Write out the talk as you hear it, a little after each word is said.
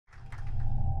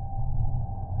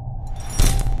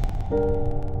Go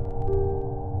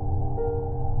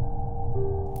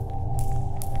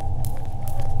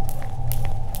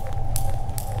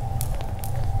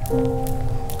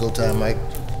time, Mike.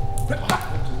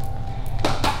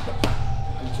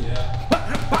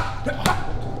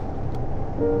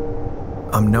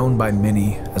 I'm known by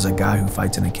many as a guy who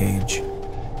fights in a cage.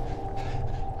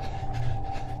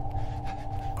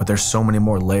 But there's so many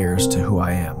more layers to who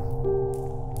I am.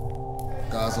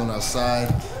 God's on our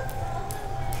side.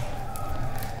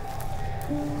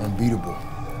 Unbeatable.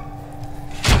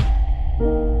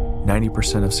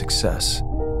 90% of success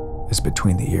is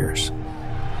between the ears.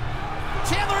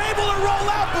 Chandler able to roll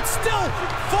out, but still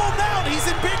full mount. He's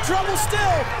in big trouble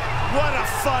still. What a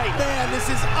fight. Man, this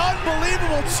is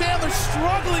unbelievable. Chandler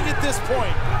struggling at this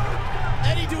point.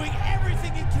 Eddie doing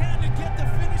everything he can to get the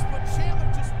finish, but Chandler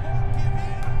just won't give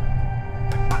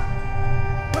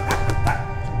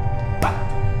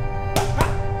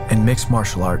in. In mixed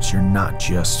martial arts, you're not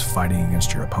just fighting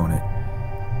against your opponent.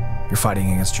 You're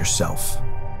fighting against yourself.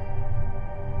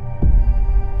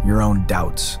 Your own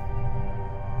doubts.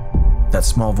 That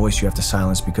small voice you have to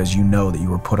silence because you know that you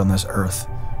were put on this earth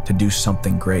to do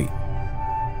something great,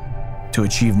 to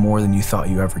achieve more than you thought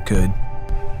you ever could.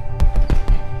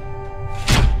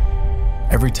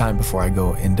 Every time before I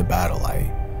go into battle,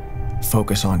 I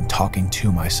focus on talking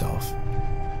to myself.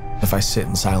 If I sit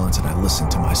in silence and I listen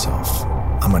to myself,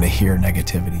 I'm gonna hear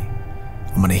negativity.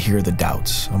 I'm gonna hear the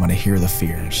doubts. I'm gonna hear the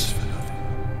fears.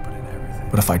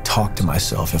 But if I talk to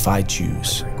myself, if I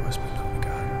choose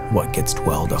what gets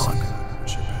dwelled on,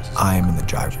 I am in the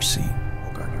driver's seat.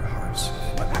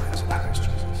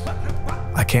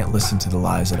 I can't listen to the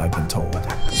lies that I've been told.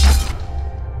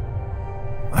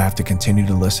 I have to continue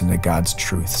to listen to God's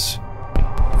truths,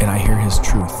 and I hear His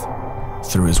truth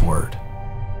through His Word.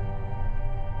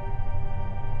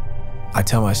 I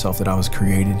tell myself that I was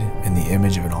created in the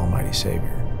image of an almighty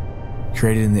Savior,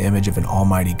 created in the image of an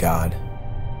almighty God.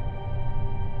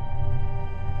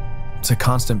 It's a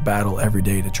constant battle every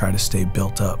day to try to stay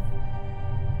built up.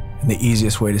 And the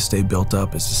easiest way to stay built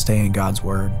up is to stay in God's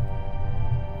Word.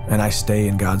 And I stay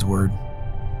in God's Word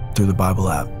through the Bible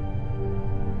app.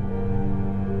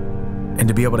 And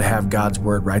to be able to have God's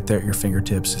Word right there at your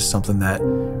fingertips is something that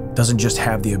doesn't just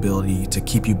have the ability to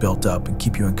keep you built up and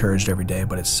keep you encouraged every day,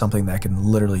 but it's something that can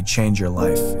literally change your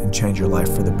life and change your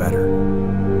life for the better.